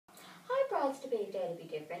Brides to Be a Dare to Be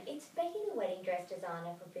Different. It's Becky, the wedding dress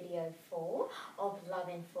designer for video 4 of Love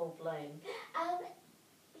in Full Bloom.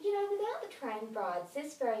 You know, without the trained brides,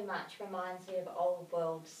 this very much reminds me of old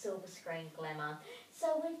world silver screen glamour.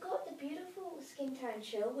 So we've got the beautiful skin tone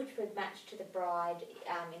chill, which would match to the bride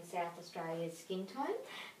in South Australia's skin tone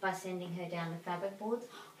by sending her down the fabric boards.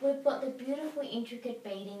 We've got the beautiful intricate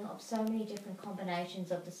beading of so many different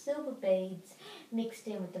combinations of the silver beads mixed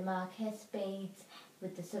in with the Marquise beads,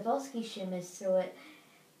 with the Swarovski shimmers through it,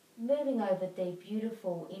 moving over the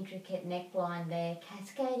beautiful intricate neckline there,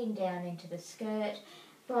 cascading down into the skirt.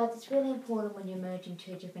 Brides, it's really important when you're merging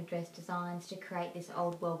two different dress designs to create this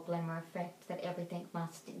old world glamour effect that everything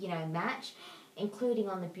must, you know, match, including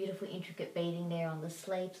on the beautiful intricate beading there on the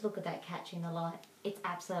sleeves. Look at that catching the light. It's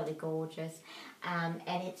absolutely gorgeous, and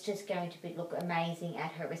it's just going to look amazing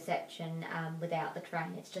at her reception without the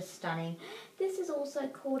train. It's just stunning. This is also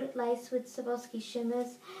corded lace with Swarovski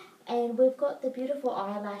shimmers, and we've got the beautiful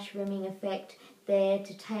eyelash rimming effect there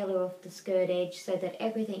to tailor off the skirt edge so that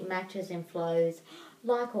everything matches and flows.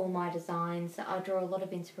 Like all my designs, I draw a lot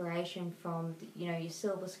of inspiration from, you know, your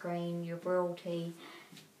silver screen, your royalty,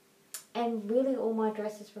 and really all my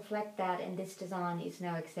dresses reflect that, and this design is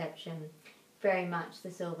no exception. Very much the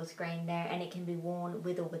silver screen there, and it can be worn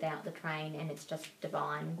with or without the train, and it's just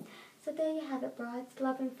divine. So there you have it, brides.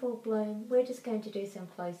 Love in Full Bloom. We're just going to do some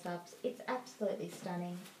close-ups. It's absolutely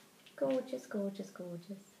stunning. Gorgeous, gorgeous,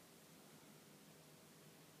 gorgeous.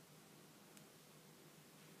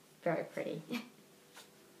 Very pretty.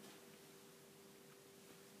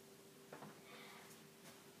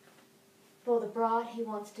 For the bride who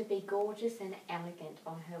wants to be gorgeous and elegant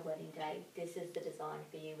on her wedding day, this is the design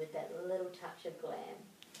for you with that little touch of glam.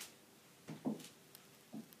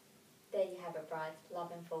 There you have it, brides.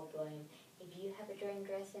 Love in Full Bloom. If you have a dream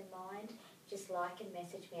dress in mind, just like and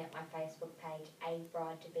message me at my Facebook page,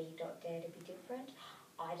 abridetobe.daretobedifferent.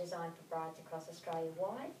 I design for brides across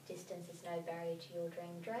Australia-wide. Distance is no barrier to your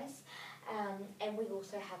dream dress. And we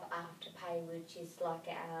also have Afterpay, which is like,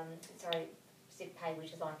 ZipPay,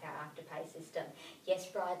 which is like our Afterpay system. Yes,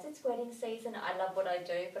 brides, it's wedding season. I love what I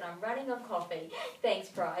do, but I'm running on coffee. Thanks,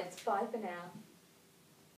 brides. Bye for now.